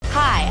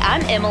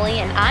I'm Emily,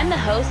 and I'm the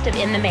host of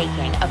In the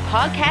Making, a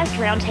podcast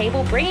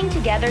roundtable bringing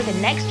together the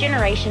next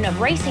generation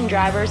of racing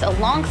drivers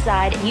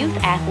alongside youth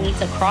athletes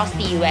across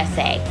the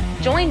USA.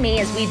 Join me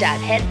as we dive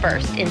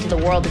headfirst into the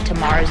world of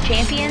tomorrow's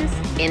champions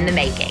in the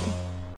making.